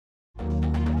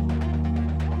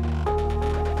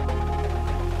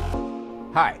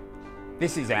Hi,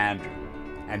 this is Andrew,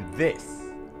 and this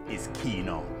is Keen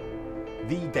On,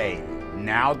 the daily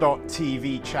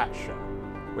Now.tv chat show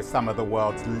with some of the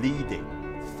world's leading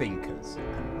thinkers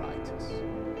and writers.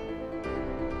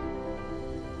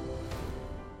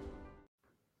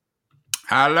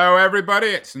 Hello, everybody.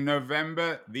 It's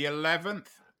November the 11th,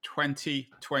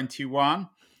 2021.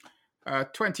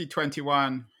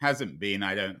 2021 hasn't been,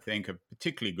 I don't think, a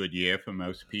particularly good year for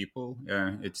most people.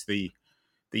 It's the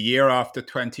year after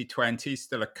 2020,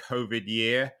 still a COVID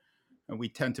year, and we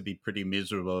tend to be pretty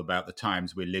miserable about the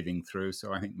times we're living through.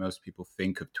 So I think most people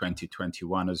think of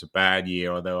 2021 as a bad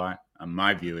year, although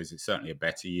my view is it's certainly a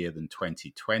better year than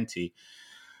 2020.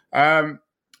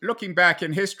 Looking back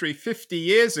in history, 50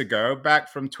 years ago, back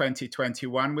from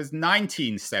 2021, was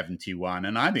 1971.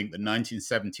 And I think that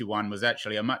 1971 was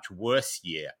actually a much worse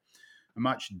year, a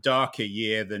much darker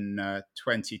year than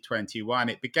 2021.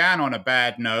 It began on a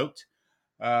bad note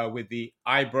with the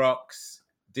Ibrox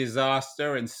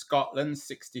disaster in Scotland.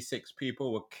 66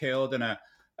 people were killed in a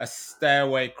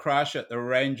stairway crash at the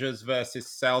Rangers versus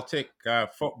Celtic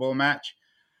football match.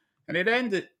 And it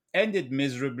ended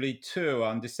miserably too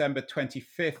on December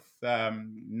 25th,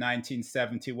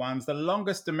 1971. It's the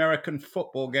longest American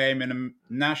football game in a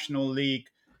National League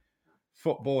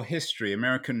football history.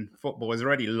 American football was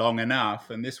already long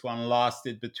enough, and this one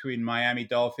lasted between Miami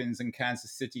Dolphins and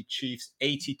Kansas City Chiefs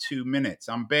 82 minutes.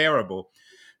 Unbearable.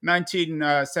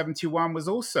 1971 was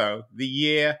also the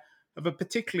year of a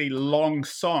particularly long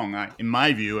song, in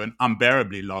my view, an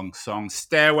unbearably long song,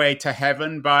 Stairway to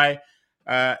Heaven by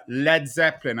Led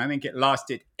Zeppelin. I think it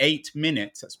lasted 8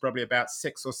 minutes. That's probably about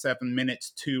 6 or 7 minutes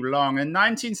too long. And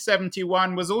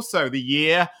 1971 was also the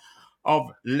year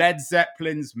of Led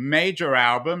Zeppelin's major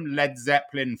album, Led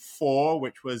Zeppelin 4,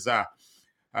 which was a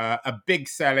big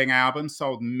selling album,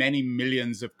 sold many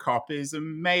millions of copies,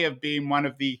 and may have been one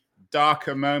of the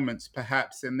darker moments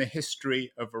perhaps in the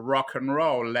history of rock and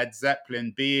roll, Led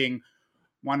Zeppelin being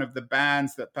one of the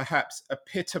bands that perhaps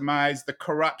epitomized the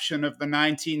corruption of the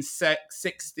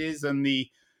 1960s and the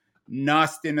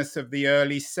nastiness of the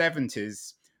early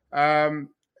 70s.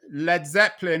 Led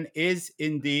Zeppelin is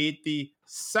indeed the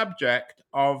subject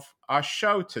of our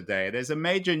show today. There's a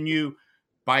major new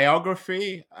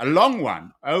biography, a long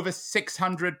one, over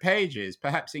 600 pages,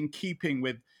 perhaps in keeping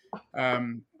with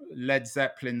Led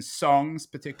Zeppelin's songs,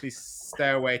 particularly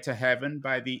Stairway to Heaven,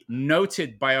 by the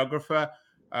noted biographer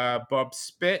Bob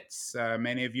Spitz.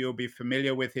 Many of you will be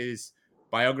familiar with his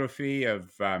biography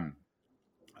of the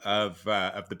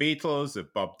Beatles,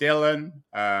 of Bob Dylan,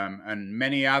 and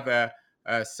many other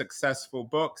successful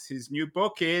books. His new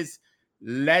book is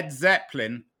Led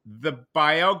Zeppelin, the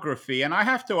biography. And I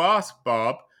have to ask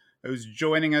Bob, who's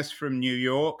joining us from New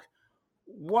York,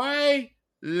 why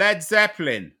Led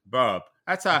Zeppelin, Bob?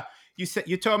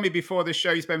 You told me before the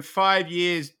show you spent 5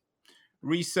 years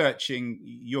researching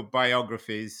your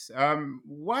biographies.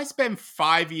 Why spend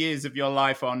 5 years of your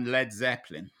life on Led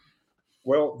Zeppelin?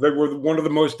 Well, they were one of the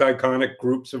most iconic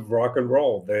groups of rock and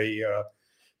roll.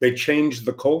 They changed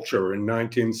the culture in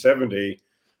 1970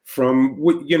 from,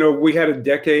 we had a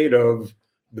decade of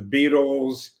the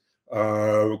Beatles,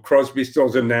 Crosby,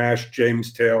 Stills and Nash,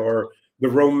 James Taylor, the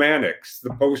Romantics,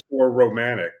 the post-war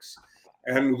Romantics.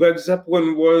 And Led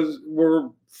Zeppelin were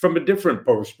from a different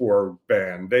post-war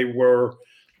band. They were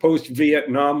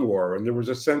post-Vietnam War, and there was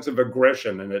a sense of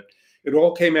aggression, and it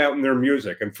all came out in their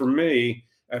music. And for me,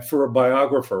 for a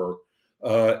biographer,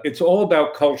 it's all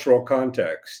about cultural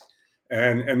context.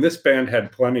 And this band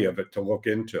had plenty of it to look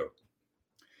into.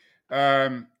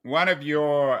 One of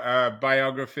your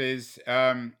biographies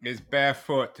is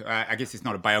Barefoot. I guess it's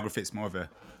not a biography, it's more of a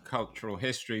cultural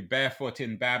history. Barefoot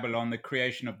in Babylon, the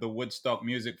creation of the Woodstock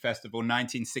Music Festival,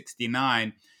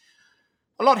 1969.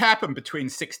 A lot happened between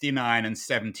 69 and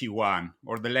 71,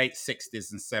 or the late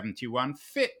 60s and 71.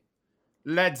 Fit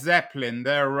Led Zeppelin,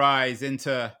 their rise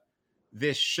into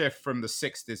this shift from the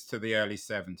 60s to the early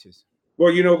 70s.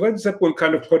 Well, Led Zeppelin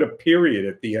kind of put a period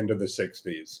at the end of the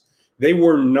 60s. They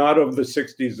were not of the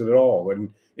 60s at all.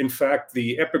 And in fact,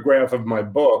 the epigraph of my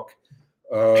book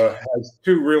has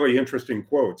two really interesting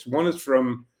quotes. One is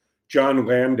from John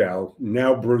Landau,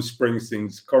 now Bruce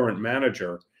Springsteen's current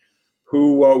manager,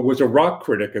 who was a rock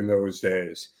critic in those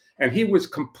days. And he was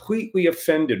completely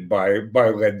offended by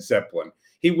Led Zeppelin.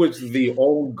 He was the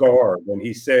old guard, and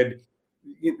he said,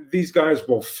 these guys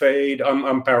will fade.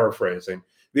 I'm paraphrasing.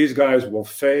 These guys will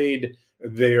fade.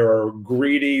 They're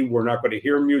greedy. We're not going to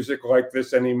hear music like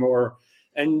this anymore.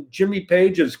 And Jimmy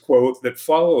Page's quote that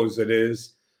follows it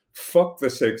is, fuck the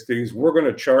 60s. We're going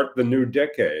to chart the new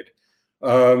decade.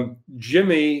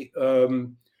 Jimmy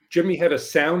had a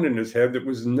sound in his head that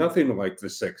was nothing like the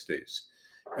 60s.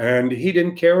 and he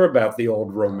didn't care about the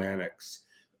old romantics.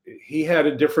 He had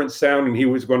a different sound, and he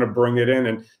was going to bring it in,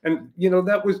 and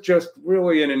that was just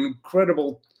really an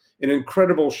incredible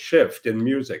shift in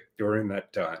music during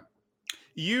that time.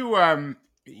 You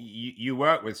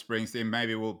work with Springsteen.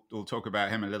 Maybe we'll talk about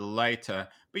him a little later.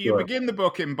 But you Sure. begin the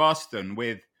book in Boston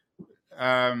with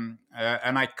an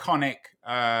iconic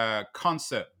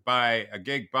concert by a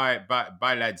gig by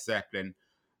Led Zeppelin,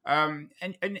 and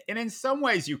in some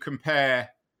ways you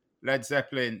compare Led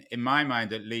Zeppelin, in my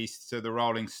mind at least, to the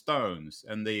Rolling Stones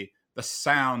and the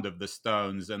sound of the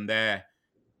Stones and their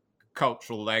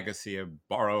cultural legacy of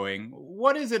borrowing.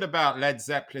 What is it about Led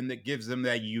Zeppelin that gives them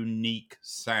their unique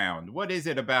sound? What is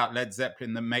it about Led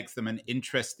Zeppelin that makes them an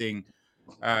interesting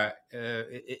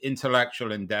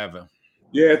intellectual endeavor?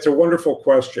 Yeah, it's a wonderful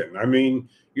question. I mean,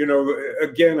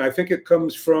 again, I think it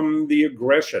comes from the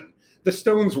aggression. The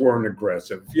Stones weren't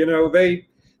aggressive. They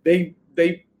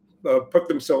put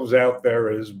themselves out there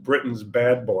as Britain's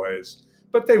bad boys,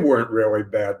 but they weren't really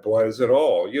bad boys at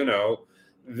all.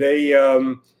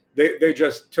 They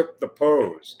just took the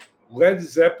pose. Led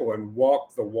Zeppelin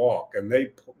walked the walk, and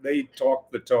they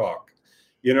talked the talk.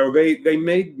 They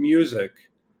made music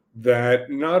that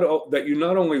you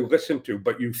not only listened to,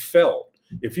 but you felt.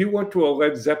 If you went to a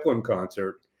Led Zeppelin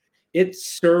concert, it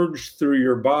surged through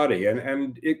your body,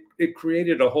 and it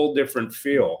created a whole different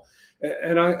feel.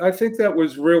 And I think that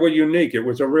was really unique. It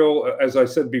was a real, as I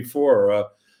said before,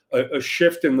 a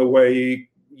shift in the way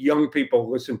young people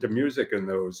listened to music in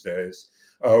those days.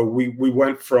 We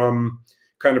went from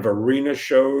kind of arena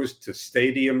shows to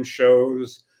stadium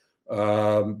shows.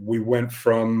 We went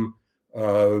from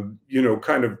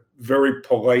kind of very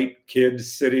polite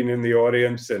kids sitting in the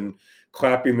audience and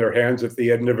clapping their hands at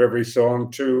the end of every song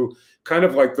to kind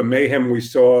of like the mayhem we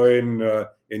saw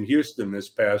in Houston this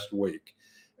past week.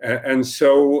 And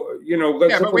so,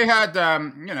 but we had,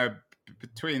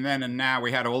 between then and now,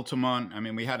 we had Altamont. I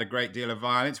mean, we had a great deal of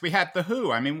violence. We had The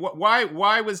Who. I mean,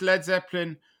 why was Led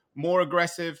Zeppelin more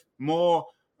aggressive, more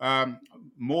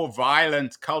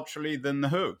violent culturally than The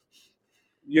Who?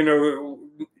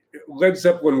 Led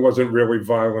Zeppelin wasn't really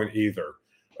violent either.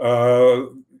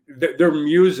 Their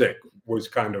music was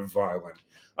kind of violent.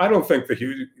 I don't think the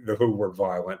Who were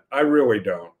violent. I really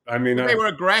don't. I mean, they were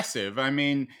aggressive. I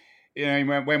mean,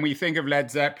 when we think of Led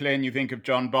Zeppelin, you think of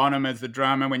John Bonham as the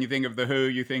drummer. When you think of The Who,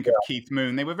 you think of Keith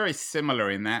Moon. They were very similar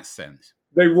in that sense.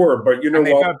 They were, but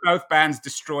both bands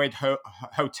destroyed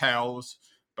hotels.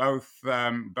 Both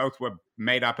were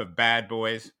made up of bad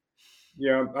boys.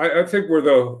 Yeah, I think where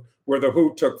the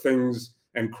Who took things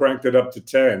and cranked it up to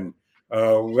 10,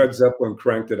 Led Zeppelin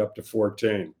cranked it up to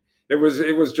 14. It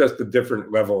was just a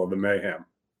different level of the mayhem.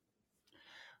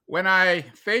 When I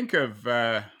think of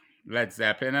Led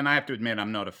Zeppelin, and I have to admit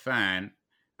I'm not a fan,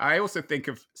 I also think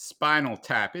of Spinal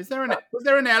Tap. Was there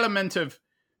an element of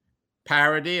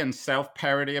parody and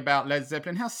self-parody about Led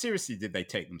Zeppelin? How seriously did they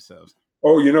take themselves?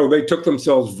 Oh, they took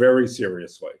themselves very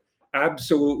seriously.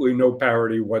 Absolutely no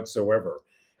parody whatsoever.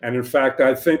 And in fact,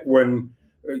 I think when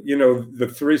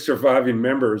the three surviving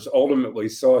members ultimately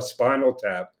saw Spinal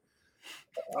Tap,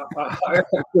 I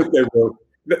think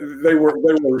they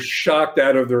were shocked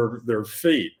out of their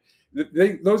feet.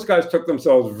 Those guys took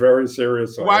themselves very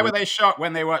seriously. Why were they shocked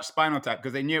when they watched Spinal Tap?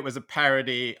 Because they knew it was a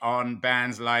parody on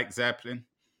bands like Zeppelin?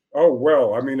 Oh,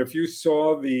 well, I mean, if you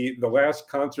saw the last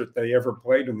concert they ever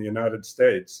played in the United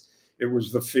States, it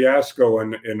was the Fiasco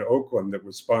in Oakland that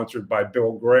was sponsored by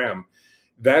Bill Graham.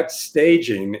 That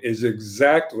staging is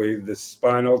exactly the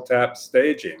Spinal Tap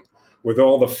staging with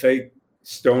all the fake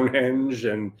Stonehenge.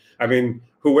 And I mean,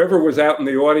 whoever was out in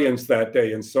the audience that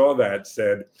day and saw that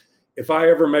said, if I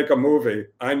ever make a movie,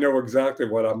 I know exactly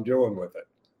what I'm doing with it.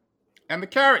 And the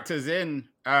characters in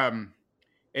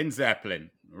Zeppelin,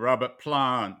 Robert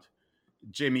Plant,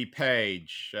 Jimmy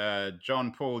Page,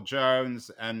 John Paul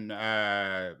Jones, and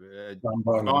John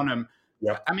Bonham.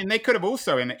 Yeah. I mean, they could have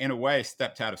also, in a way,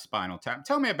 stepped out of Spinal Tap.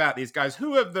 Tell me about these guys.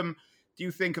 Who of them do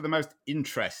you think are the most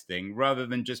interesting, rather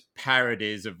than just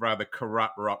parodies of rather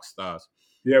corrupt rock stars?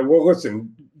 Yeah, well,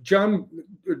 listen,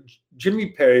 Jimmy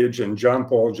Page and John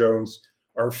Paul Jones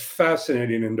are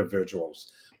fascinating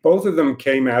individuals. Both of them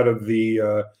came out of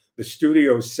the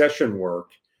studio session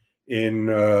work in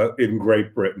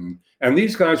Great Britain, and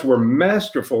these guys were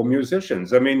masterful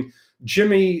musicians. I mean,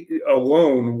 Jimmy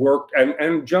alone worked,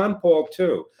 and John Paul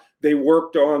too. They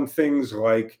worked on things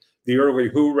like the early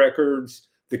Who records,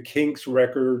 the Kinks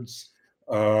records,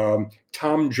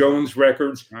 Tom Jones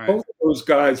records. Right. Both of those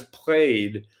guys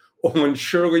played on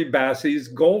Shirley Bassey's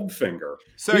Goldfinger.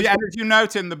 So, yeah, as you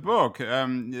note in the book,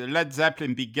 Led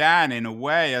Zeppelin began in a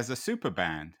way as a super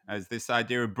band, as this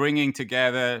idea of bringing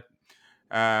together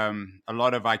a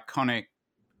lot of iconic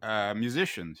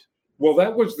musicians. Well,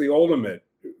 that was the ultimate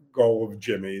goal of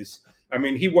Jimmy's. I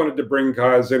mean, he wanted to bring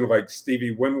guys in like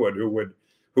Stevie Winwood,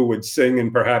 who would sing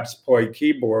and perhaps play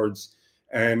keyboards,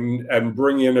 and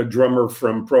bring in a drummer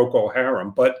from Procol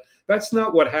Harum. But that's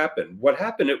not what happened. What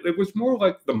happened? It was more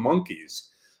like the Monkees.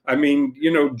 I mean,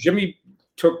 you know, Jimmy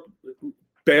took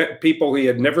people he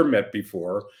had never met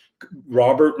before,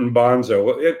 Robert and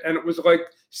Bonzo, and it was like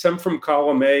some from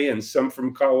column A and some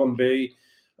from column B.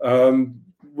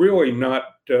 Really not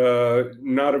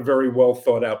a very well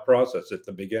thought out process at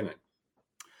the beginning.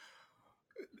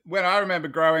 When I remember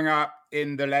growing up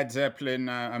in the Led Zeppelin,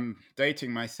 I'm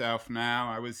dating myself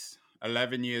now. I was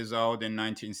 11 years old in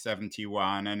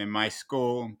 1971, and in my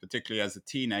school, particularly as a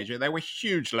teenager, they were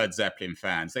huge Led Zeppelin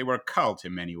fans. They were a cult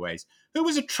in many ways. Who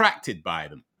was attracted by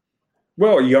them?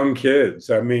 Well, young kids.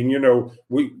 I mean, you know,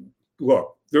 with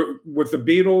the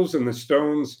Beatles and the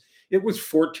Stones, it was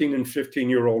 14 and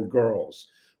 15-year-old girls.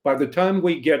 By the time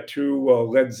we get to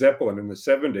Led Zeppelin in the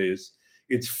 70s,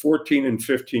 it's 14 and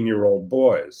 15-year-old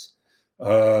boys.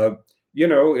 You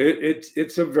know,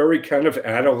 it's a very kind of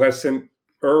adolescent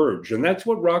urge, and that's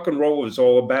what rock and roll is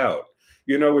all about.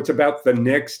 You know, it's about the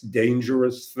next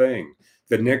dangerous thing,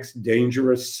 the next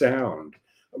dangerous sound.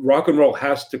 Rock and roll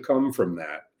has to come from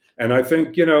that. And I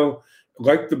think, you know,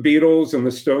 like the Beatles and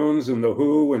the Stones and the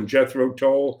Who and Jethro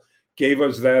Tull gave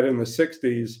us that in the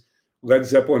 60s, Led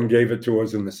Zeppelin gave it to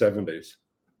us in the 70s.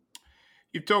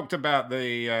 You've talked about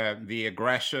the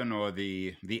aggression or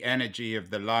the energy of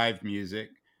the live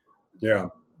music. Yeah.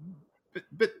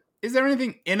 But is there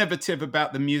anything innovative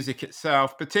about the music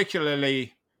itself,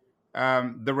 particularly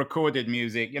the recorded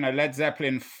music? You know, Led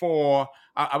Zeppelin 4,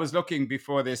 I was looking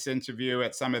before this interview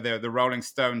at some of the Rolling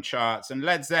Stone charts, and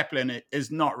Led Zeppelin is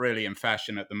not really in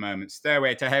fashion at the moment.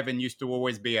 Stairway to Heaven used to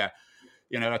always be a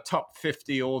top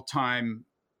 50 all-time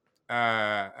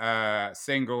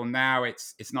single. Now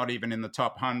it's not even in the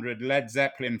top 100. Led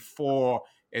Zeppelin 4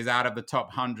 is out of the top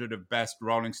 100 of best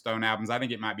Rolling Stone albums. I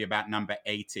think it might be about number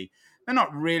 80. They're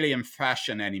not really in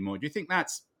fashion anymore. Do you think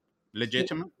that's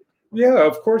legitimate? Yeah,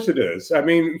 of course it is. I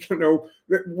mean, you know,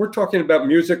 we're talking about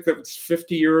music that's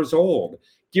 50 years old.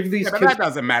 Give these but kids... that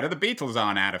doesn't matter. The Beatles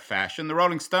aren't out of fashion. The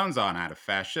Rolling Stones aren't out of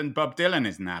fashion. Bob Dylan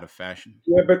isn't out of fashion.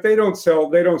 Yeah, but they don't sell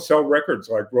records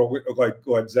like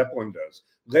Led Zeppelin does.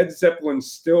 Led Zeppelin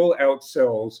still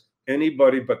outsells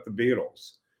anybody but the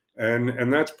Beatles,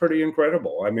 and that's pretty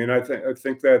incredible. I mean, I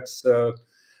think that's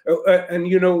and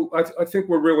you know, I think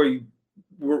we're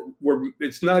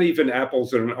it's not even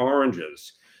apples and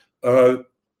oranges.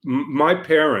 My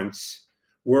parents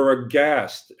were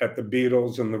aghast at the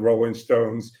Beatles and the Rolling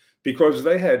Stones because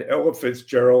they had Ella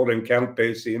Fitzgerald and Count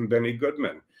Basie and Benny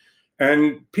Goodman.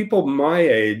 And people my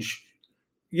age,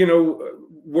 you know,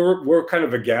 we're kind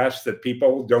of aghast that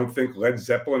people don't think Led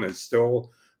Zeppelin is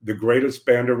still the greatest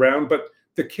band around. But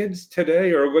the kids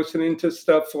today are listening to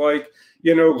stuff like,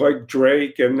 you know, like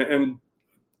Drake, and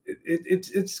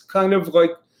it's kind of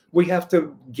like we have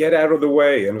to get out of the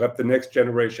way and let the next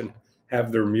generation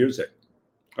have their music.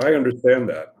 I understand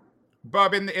that.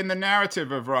 Bob, in the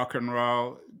narrative of rock and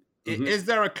roll, is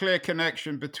there a clear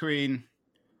connection between,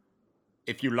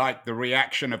 if you like, the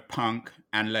reaction of punk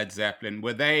and Led Zeppelin?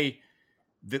 Were they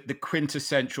the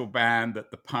quintessential band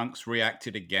that the punks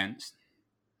reacted against?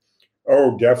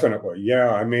 Oh, definitely.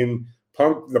 Yeah. I mean,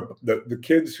 punk, the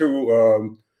kids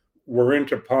who were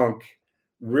into punk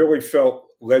really felt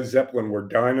Led Zeppelin were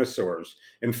dinosaurs.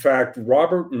 In fact,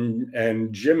 Robert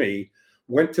and Jimmy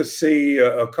went to see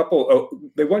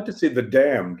they went to see The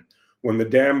Damned when The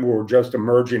Damned were just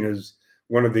emerging as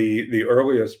one of the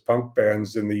earliest punk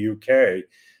bands in the UK.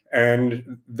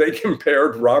 And they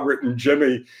compared Robert and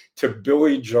Jimmy to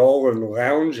Billy Joel and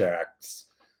lounge acts.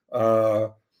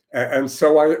 And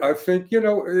so I think, you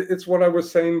know, it's what I was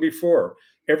saying before.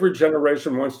 Every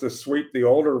generation wants to sweep the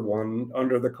older one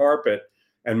under the carpet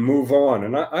and move on.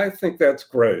 And I think that's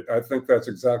great. I think that's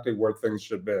exactly where things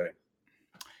should be.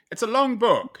 It's a long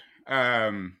book,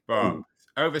 Bob,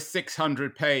 over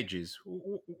 600 pages.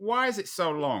 Why is it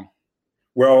so long?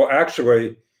 Well,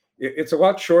 actually, it's a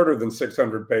lot shorter than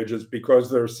 600 pages because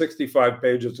there are 65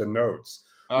 pages of notes.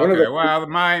 Okay, well,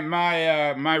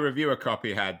 my reviewer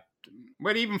copy had,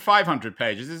 even 500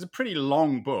 pages. It's a pretty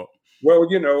long book. Well,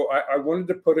 you know, I wanted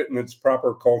to put it in its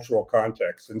proper cultural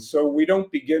context. And so we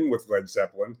don't begin with Led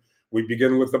Zeppelin. We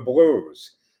begin with the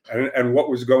blues and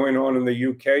what was going on in the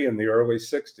UK in the early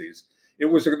 60s. It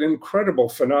was an incredible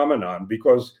phenomenon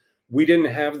because we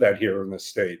didn't have that here in the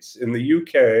States. In the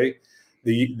UK,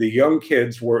 the young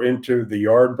kids were into the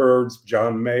Yardbirds,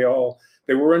 John Mayall.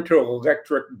 They were into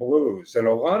electric blues. And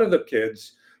a lot of the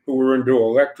kids who were into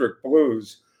electric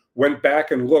blues went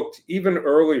back and looked even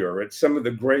earlier at some of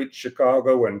the great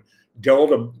Chicago and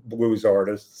Delta blues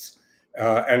artists,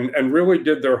 and really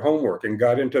did their homework and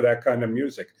got into that kind of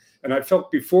music. And I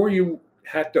felt before you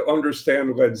had to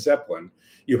understand Led Zeppelin,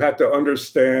 you had to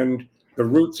understand the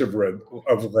roots of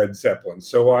Led Zeppelin.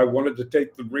 So I wanted to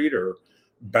take the reader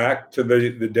back to the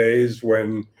days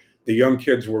when the young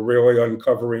kids were really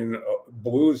uncovering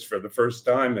blues for the first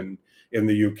time in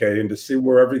the UK, and to see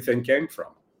where everything came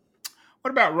from.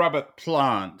 What about Robert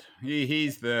Plant?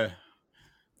 He's the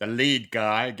lead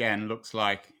guy. Again, looks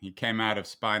like he came out of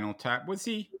Spinal Tap. Was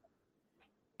he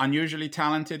unusually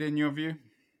talented in your view?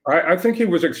 I think he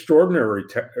was extraordinarily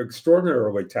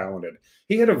talented.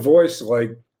 He had a voice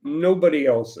like nobody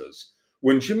else's.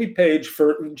 When Jimmy Page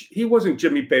he wasn't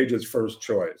Jimmy Page's first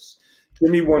choice.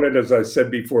 Jimmy wanted, as I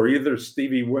said before, either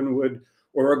Stevie Winwood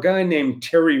or a guy named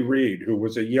Terry Reid, who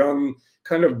was a young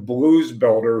kind of blues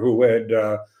belter who had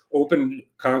opened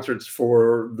concerts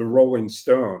for the Rolling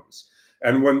Stones.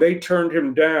 And when they turned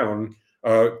him down,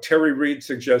 Terry Reid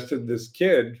suggested this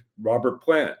kid, Robert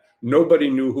Plant. Nobody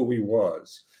knew who he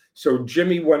was. So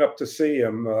Jimmy went up to see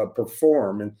him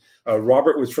perform, and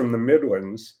Robert was from the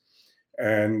Midlands.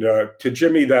 And to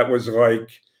Jimmy, that was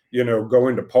like,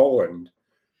 going to Poland.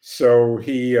 So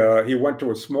he went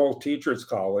to a small teachers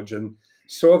college and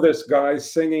saw this guy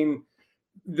singing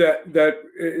that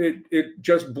it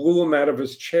just blew him out of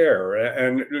his chair.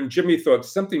 And Jimmy thought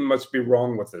something must be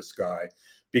wrong with this guy,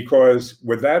 because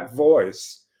with that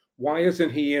voice, why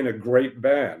isn't he in a great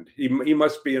band? He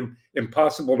must be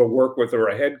impossible to work with, or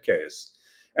a head case.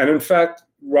 And in fact,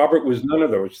 Robert was none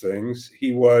of those things.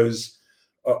 He was,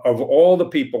 of all the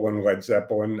people in Led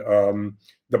Zeppelin,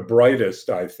 the brightest,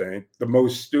 I think, the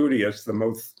most studious, the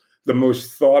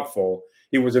most thoughtful.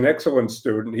 He was an excellent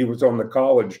student. He was on the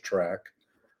college track.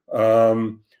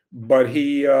 But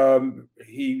he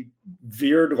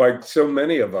veered, like so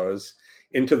many of us,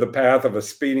 into the path of a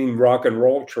speeding rock and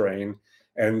roll train.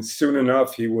 And soon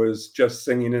enough, he was just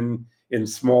singing in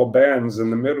small bands in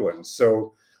the Midlands.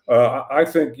 So I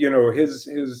think,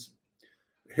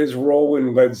 his role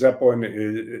in Led Zeppelin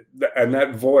and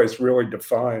that voice really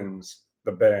defines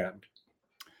the band.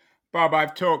 Bob,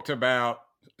 I've talked about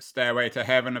Stairway to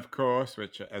Heaven, of course,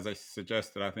 which, as I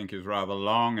suggested, I think is rather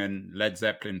long, and Led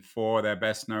Zeppelin 4, their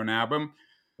best-known album.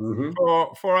 Mm-hmm.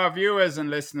 For our viewers and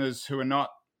listeners who are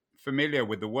not familiar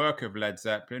with the work of Led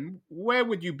Zeppelin, where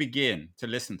would you begin to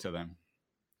listen to them?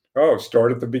 Oh,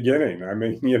 start at the beginning. I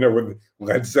mean, with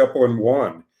Led Zeppelin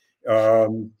 1.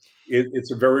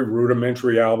 It's a very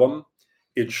rudimentary album.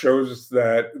 It shows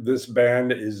that this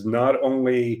band is not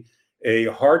only a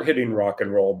hard-hitting rock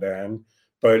and roll band,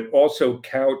 but also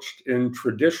couched in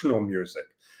traditional music.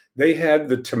 They had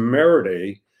the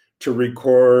temerity to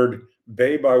record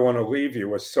Babe, I Want to Leave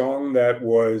You, a song that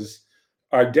was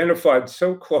identified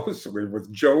so closely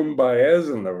with Joan Baez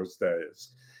in those days.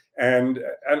 And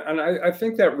I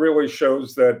think that really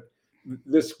shows that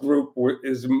this group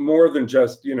is more than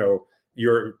just,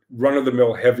 your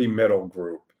run-of-the-mill heavy metal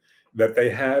group, that they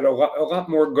had a lot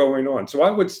more going on. So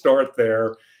I would start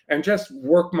there and just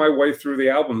work my way through the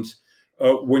albums.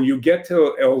 When you get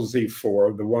to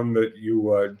LZ4, the one that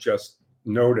you just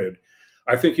noted,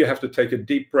 I think you have to take a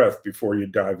deep breath before you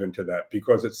dive into that,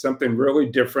 because it's something really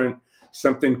different,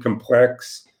 something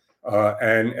complex,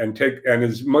 and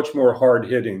is much more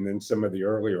hard-hitting than some of the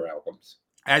earlier albums.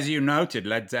 As you noted,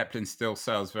 Led Zeppelin still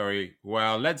sells very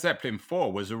well. Led Zeppelin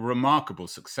 4 was a remarkable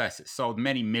success. It sold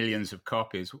many millions of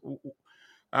copies.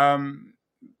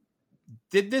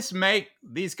 Did this make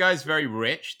these guys very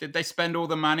rich? Did they spend all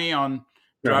the money on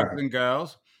drugs and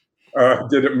girls?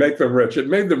 Did it make them rich? It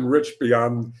made them rich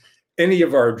beyond any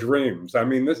of our dreams. I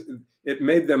mean, it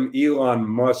made them Elon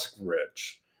Musk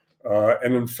rich.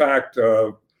 And in fact,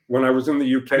 when I was in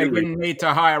the UK, they didn't need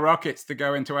to hire rockets to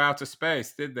go into outer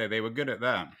space, did they? They were good at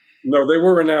that. No, they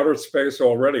were in outer space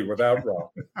already without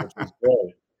rockets, which was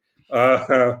great.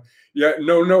 I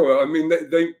mean,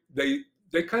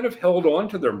 they kind of held on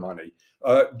to their money.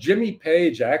 Jimmy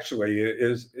Page actually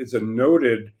is a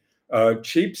noted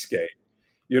cheapskate.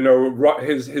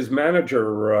 His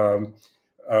manager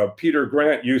Peter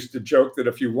Grant used to joke that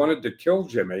if you wanted to kill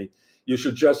Jimmy, you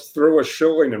should just throw a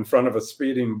shilling in front of a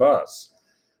speeding bus.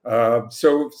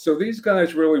 So these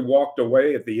guys really walked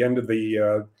away at the end of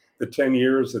the 10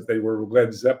 years that they were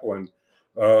Led Zeppelin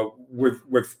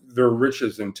with their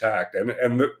riches intact.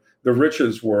 And the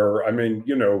riches were, I mean,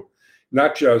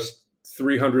 not just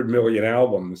 300 million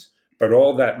albums, but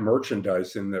all that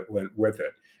merchandising that went with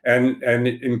it. And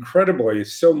incredibly,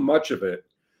 so much of it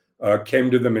came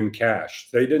to them in cash.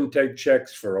 They didn't take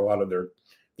checks for a lot of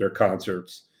their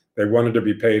concerts. They wanted to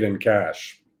be paid in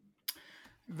cash.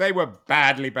 They were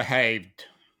badly behaved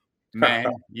men,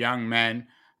 young men.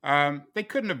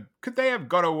 Could they have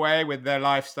got away with their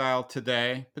lifestyle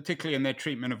today, particularly in their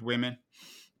treatment of women?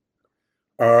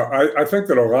 I think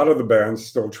that a lot of the bands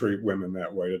still treat women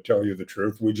that way, to tell you the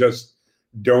truth. We just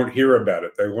don't hear about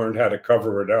it. They learned how to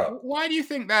cover it up. Why do you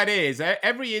think that is?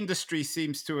 Every industry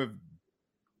seems to have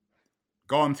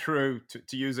gone through,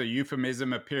 to use a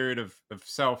euphemism, a period of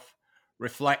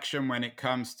self-reflection when it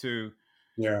comes to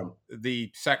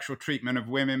the sexual treatment of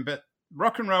women, but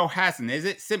rock and roll hasn't. Is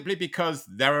it simply because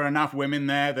there are enough women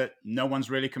there that no one's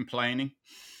really complaining?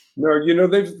 No,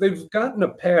 they've gotten a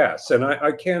pass, and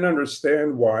I can't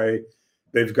understand why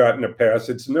they've gotten a pass.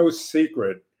 It's no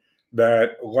secret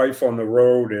that life on the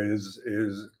road is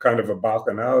kind of a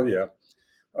bacchanalia.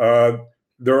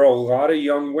 There are a lot of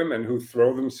young women who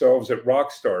throw themselves at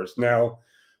rock stars. Now,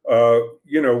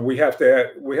 we have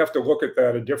to look at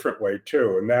that a different way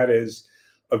too, and that is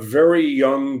a very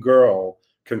young girl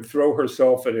can throw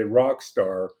herself at a rock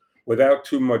star without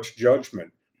too much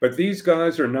judgment. But these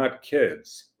guys are not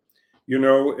kids.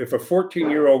 If a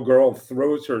 14-year-old girl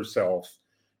throws herself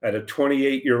at a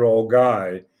 28-year-old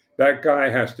guy, that guy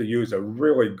has to use a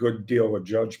really good deal of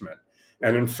judgment.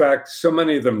 And in fact, so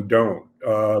many of them don't.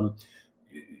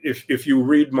 If you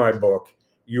read my book,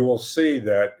 you will see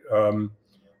that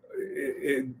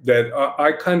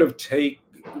I kind of take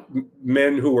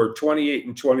men who are 28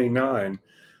 and 29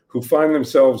 who find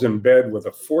themselves in bed with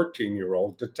a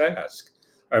 14-year-old to task.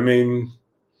 I mean,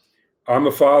 I'm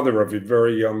a father of a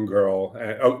very young girl.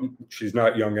 She's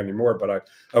not young anymore, but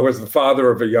I was the father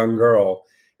of a young girl,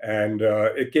 and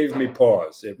it gave me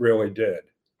pause. It really did.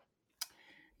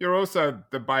 You're also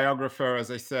the biographer,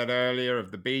 as I said earlier,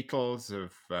 of the Beatles,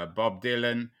 of Bob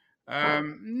Dylan.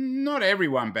 Not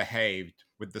everyone behaved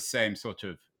with the same sort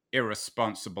of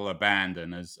irresponsible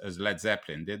abandon as Led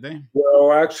Zeppelin, did they?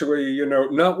 Well, actually,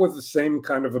 not with the same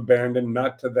kind of abandon,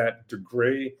 not to that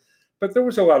degree. But there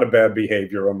was a lot of bad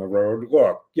behavior on the road.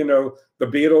 Look, the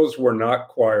Beatles were not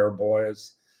choir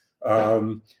boys.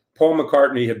 Paul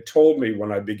McCartney had told me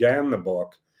when I began the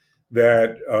book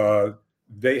that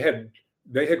they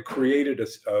had created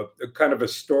a kind of a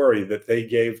story that they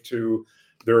gave to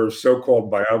their so-called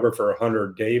biographer,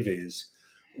 Hunter Davies,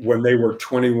 when they were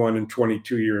 21 and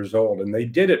 22 years old. And they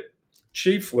did it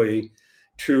chiefly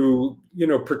to,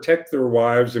 protect their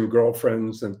wives and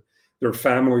girlfriends and their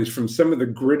families from some of the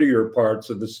grittier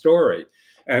parts of the story.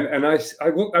 And I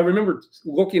remember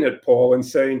looking at Paul and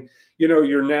saying,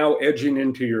 you're now edging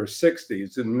into your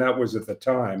 60s, and that was at the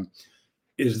time.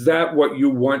 Is that what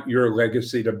you want your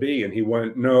legacy to be? And he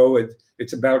went, no,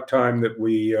 it's about time that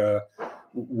we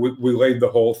laid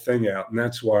the whole thing out, and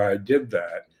that's why I did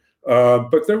that.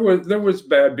 But there was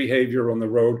bad behavior on the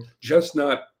road, just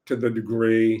not to the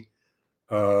degree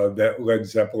that Led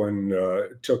Zeppelin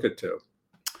took it to.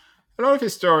 A lot of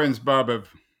historians, Bob, have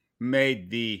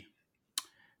made the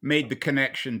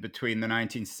connection between the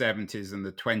 1970s and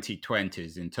the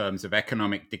 2020s in terms of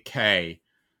economic decay,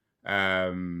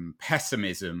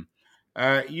 pessimism.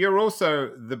 You're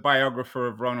also the biographer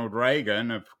of Ronald Reagan,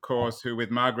 of course, who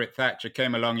with Margaret Thatcher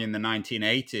came along in the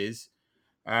 1980s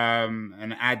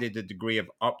and added a degree of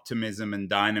optimism and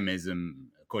dynamism.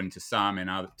 According to some,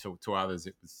 to others,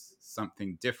 it was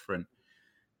something different.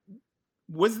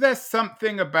 Was there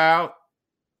something about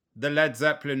the Led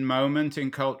Zeppelin moment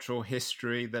in cultural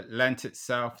history that lent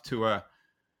itself to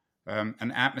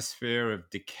an atmosphere of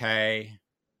decay?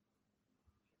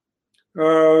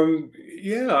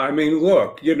 Yeah, I mean,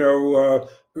 look,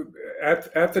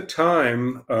 at the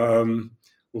time,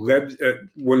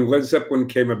 when Led Zeppelin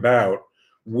came about,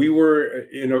 we were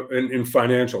in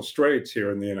financial straits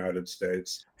here in the United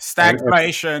States.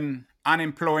 Stagflation,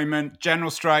 unemployment, general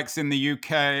strikes in the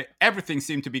UK, everything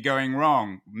seemed to be going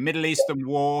wrong. Middle Eastern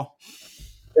war.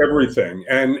 Everything.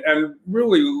 And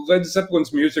really, Led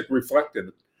Zeppelin's music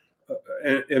reflected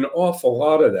an awful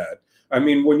lot of that. I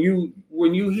mean, when you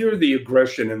hear the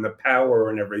aggression and the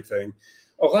power and everything,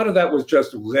 a lot of that was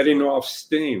just letting off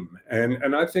steam.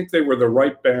 And I think they were the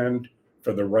right band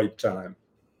for the right time.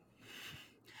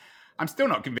 I'm still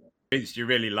not convinced you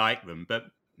really like them, but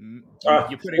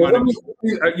you're putting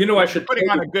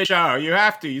on a good show. You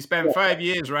have to. You spent 5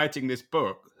 years writing this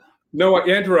book. No,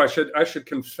 Andrew, I should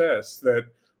confess that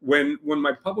when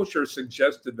my publisher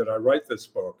suggested that I write this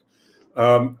book,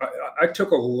 I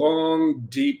took a long,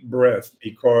 deep breath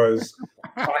because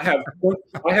I have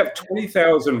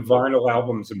 20,000 vinyl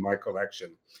albums in my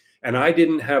collection, and I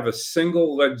didn't have a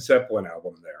single Led Zeppelin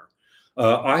album there.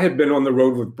 I had been on the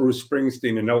road with Bruce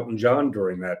Springsteen and Elton John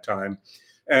during that time,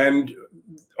 and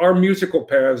our musical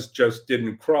paths just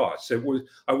didn't cross.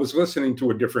 I was listening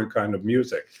to a different kind of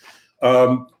music.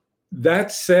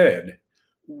 That said,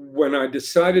 when I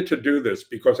decided to do this,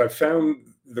 because I found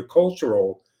the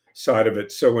cultural side of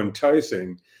it so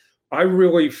enticing, I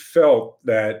really felt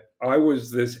that I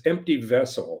was this empty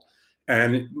vessel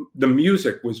and the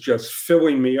music was just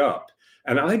filling me up.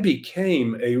 And I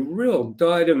became a real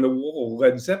dyed-in-the-wool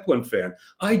Led Zeppelin fan.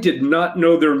 I did not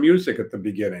know their music at the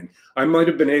beginning. I might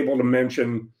have been able to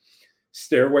mention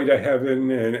Stairway to Heaven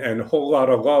and Whole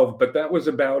Lotta Love, but that was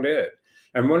about it.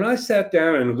 And when I sat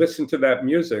down and listened to that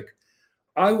music,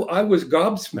 I was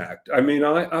gobsmacked. I mean,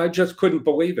 I just couldn't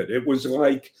believe it. It was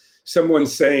like someone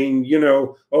saying, you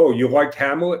know, oh, you liked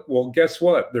Hamlet? Well, guess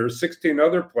what? There are 16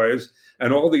 other plays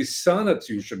and all these sonnets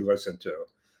you should listen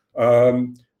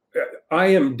to. I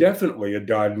am definitely a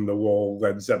dyed-in-the-wool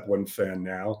Led Zeppelin fan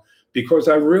now because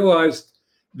I realized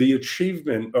the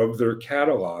achievement of their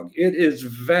catalog. It is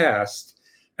vast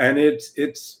and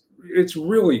it's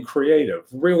really creative,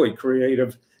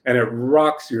 and it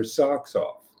rocks your socks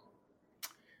off.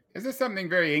 Is there something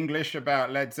very English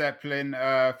about Led Zeppelin?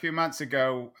 A few months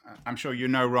ago, I'm sure you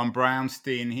know Ron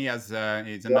Brownstein. He's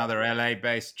another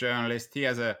LA-based journalist. He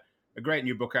has a great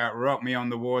new book out, Rock Me on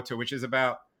the Water, which is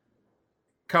about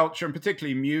culture and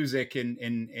particularly music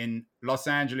in Los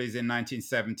Angeles in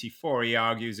 1974. He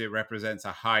argues it represents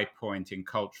a high point in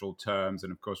cultural terms,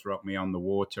 and of course, "Rock Me on the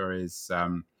Water" is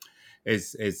a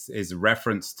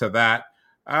reference to that.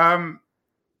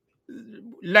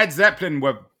 Led Zeppelin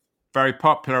were very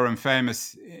popular and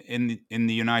famous in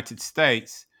the United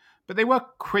States, but they were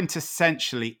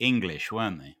quintessentially English,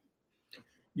 weren't they?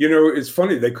 You know, it's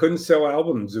funny, they couldn't sell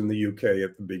albums in the UK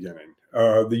at the beginning.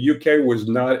 The UK was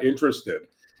not interested.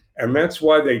 And that's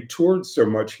why they toured so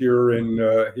much here in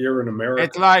America.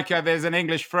 It's like there's an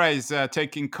English phrase,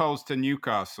 taking coals to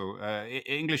Newcastle.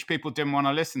 English people didn't want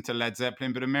to listen to Led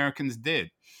Zeppelin, but Americans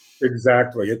did.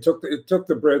 Exactly. It took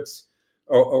the Brits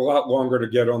a lot longer to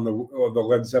get on the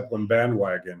Led Zeppelin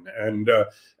bandwagon,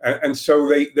 and so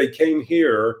they came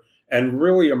here and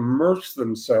really immersed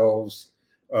themselves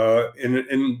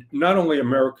in not only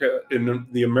America, in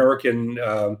the American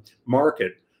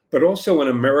market, but in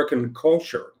American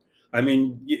culture. I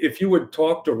mean, if you would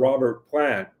talk to Robert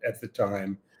Plant at the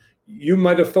time, you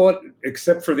might have thought,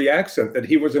 except for the accent, that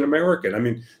he was an American. I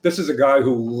mean, this is a guy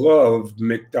who loved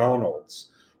McDonald's.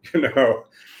 You know,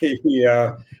 he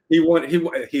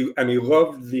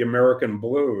loved the American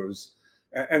blues,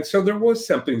 and so there was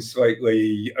something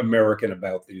slightly American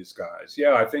about these guys.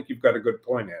 Yeah, I think you've got a good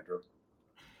point, Andrew.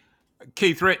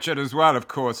 Keith Richard as well, of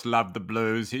course, loved the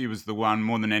blues. He was the one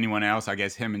more than anyone else, I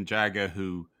guess, him and Jagger,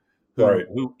 who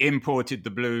imported the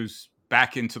blues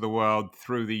back into the world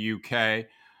through the UK.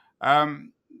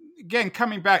 Again,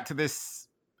 coming back to this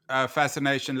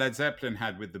fascination Led Zeppelin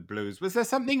had with the blues, was there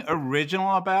something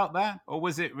original about that? Or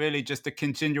was it really just a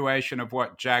continuation of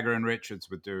what Jagger and Richards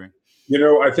were doing? You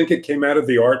know, I think it came out of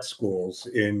the art schools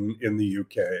in the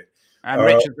UK. And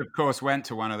Richards, of course, went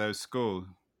to one of those schools.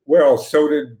 Well, so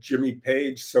did Jimmy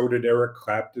Page, so did Eric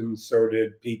Clapton, so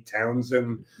did Pete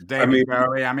Townsend. David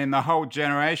Bowie, the whole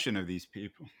generation of these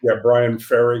people. Yeah, Brian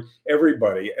Ferry,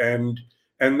 everybody. And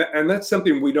that's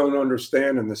something we don't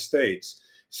understand in the States.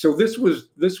 So this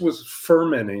was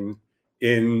fermenting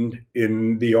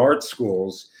in the art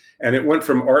schools, and it went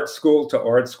from art school to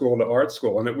art school to art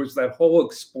school. And it was that whole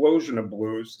explosion of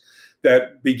blues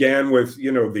that began with,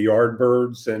 you know, the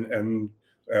Yardbirds and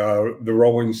the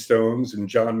Rolling Stones and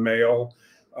John Mayall,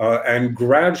 and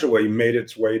gradually made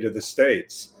its way to the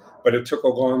States. But it took a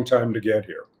long time to get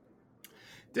here.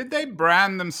 Did they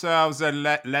brand themselves as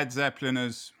Led Zeppelin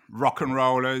as rock and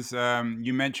rollers?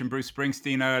 You mentioned Bruce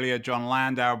Springsteen earlier, John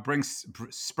Landau.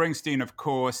 Springsteen, of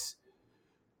course,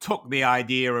 took the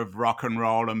idea of rock and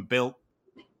roll and built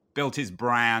his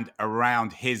brand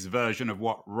around his version of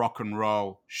what rock and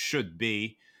roll should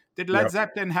be. Did Led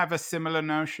Zeppelin have a similar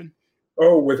notion?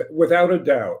 Oh, without a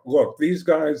doubt. Look, these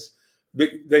guys,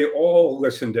 they all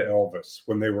listened to Elvis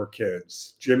when they were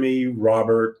kids. Jimmy,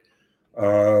 Robert,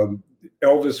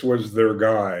 Elvis was their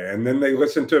guy. And then they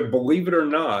listened to, believe it or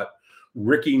not,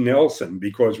 Ricky Nelson,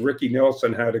 because Ricky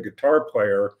Nelson had a guitar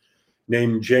player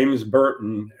named James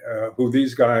Burton, who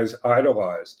these guys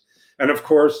idolized. And of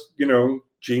course, you know,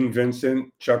 Gene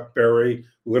Vincent, Chuck Berry,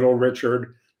 Little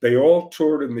Richard, they all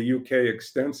toured in the UK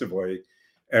extensively.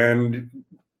 And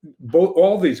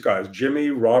all these guys, Jimmy,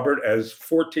 Robert, as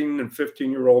 14 and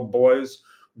 15-year-old boys,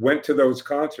 went to those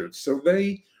concerts. So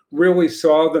they really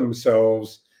saw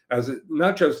themselves as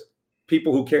not just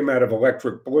people who came out of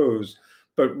electric blues,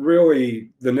 but really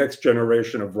the next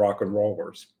generation of rock and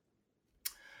rollers.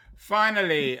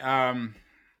 Finally,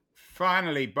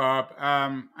 finally, Bob,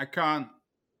 I can't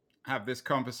have this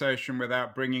conversation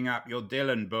without bringing up your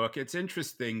Dylan book. It's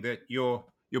interesting that your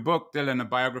book, Dylan, a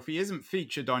biography, isn't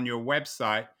featured on your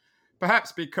website,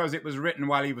 perhaps because it was written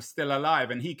while he was still alive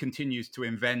and he continues to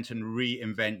invent and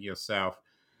reinvent yourself.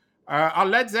 Are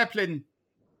Led Zeppelin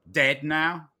dead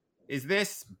now? Is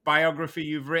this biography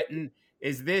you've written,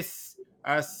 is this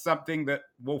something that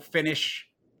will finish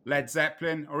Led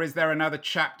Zeppelin, or is there another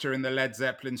chapter in the Led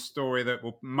Zeppelin story that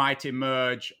might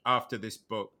emerge after this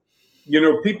book? You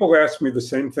know, people ask me the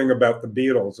same thing about the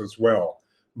Beatles as well.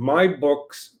 My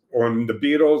books on the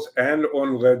Beatles and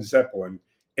on Led Zeppelin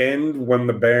end when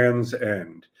the bands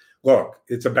end. Look,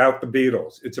 it's about the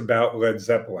Beatles. It's about Led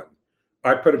Zeppelin.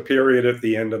 I put a period at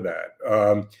the end of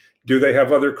that. Do they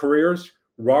have other careers?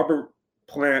 Robert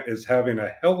Plant is having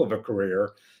a hell of a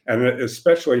career, and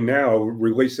especially now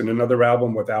releasing another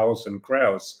album with Alison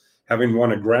Krauss, having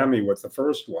won a Grammy with the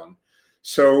first one.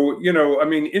 So, you know, I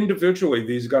mean, individually,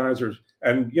 these guys are,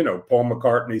 and, you know, Paul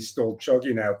McCartney's still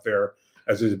chugging out there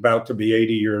as he's about to be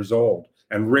 80 years old,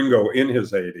 and Ringo in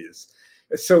his 80s.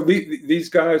 So these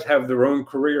guys have their own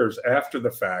careers after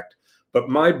the fact. But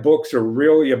my books are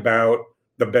really about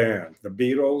the band, the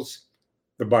Beatles,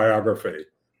 the biography,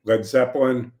 Led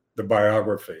Zeppelin, the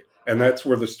biography. And that's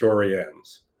where the story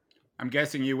ends. I'm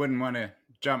guessing you wouldn't want to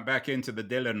jump back into the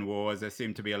Dylan wars. There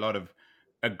seem to be a lot of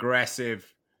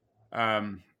aggressive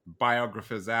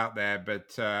biographers out there,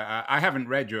 but I haven't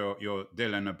read your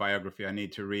Dylan a biography. I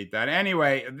need to read that.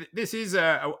 Anyway, this is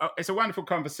it's a wonderful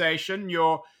conversation.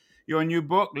 Your new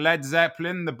book, Led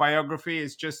Zeppelin, the biography,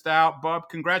 is just out. Bob,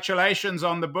 congratulations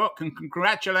on the book, and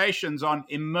congratulations on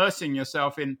immersing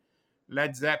yourself in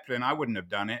Led Zeppelin. I wouldn't have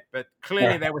done it, but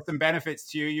clearly there were some benefits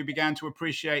to you. You began to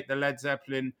appreciate the Led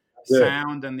Zeppelin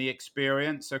sound and the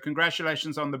experience. So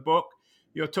congratulations on the book.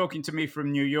 You're talking to me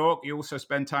from New York. You also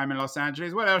spend time in Los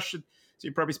Angeles. What else so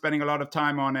you're probably spending a lot of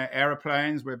time on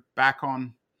airplanes. We're back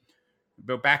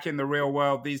in the real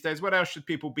world these days. What else should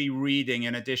people be reading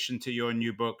in addition to your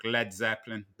new book, Led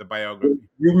Zeppelin, the biography?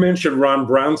 You mentioned Ron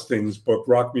Brownstein's book,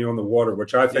 Rock Me on the Water,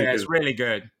 which I think is really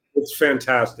good. It's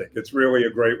fantastic. It's really a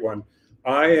great one.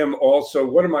 I am also,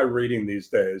 what am I reading these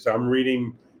days? I'm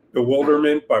reading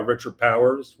Bewilderment by Richard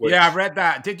Powers. Yeah, I've read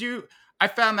that. Did you? I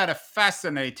found that a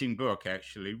fascinating book,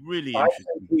 actually. Really interesting.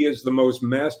 I think he is the most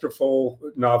masterful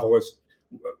novelist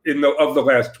of the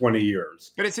last 20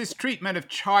 years. But it's his treatment of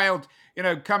child, you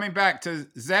know, coming back to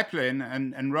Zeppelin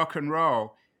and rock and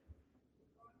roll.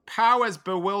 Powers'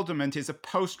 Bewilderment is a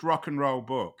post-rock and roll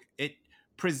book. It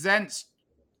presents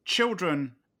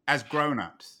children as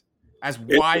grown-ups, as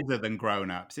wiser than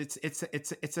grown-ups.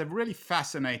 It's a really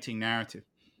fascinating narrative.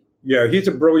 Yeah, he's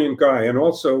a brilliant guy. And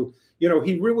also, you know,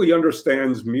 he really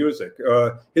understands music.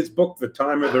 His book, The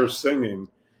Time of Their Singing,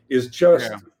 is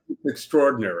just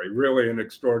extraordinary, really an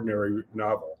extraordinary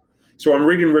novel. So I'm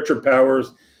reading Richard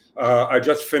Powers. I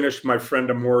just finished my friend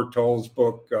Amor Toll's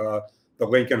book, The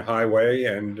Lincoln Highway.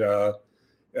 And,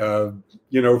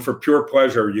 you know, for pure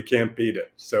pleasure, you can't beat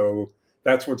it. So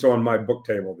that's what's on my book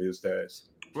table these days.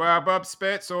 Well, Bob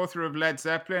Spitz, author of Led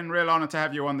Zeppelin, real honor to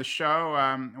have you on the show.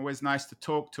 Always nice to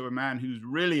talk to a man who's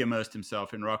really immersed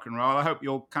himself in rock and roll. I hope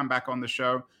you'll come back on the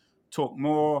show, talk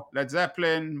more Led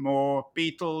Zeppelin, more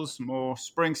Beatles, more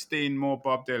Springsteen, more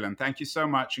Bob Dylan. Thank you so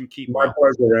much, and keep My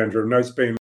pleasure, Andrew. Nice being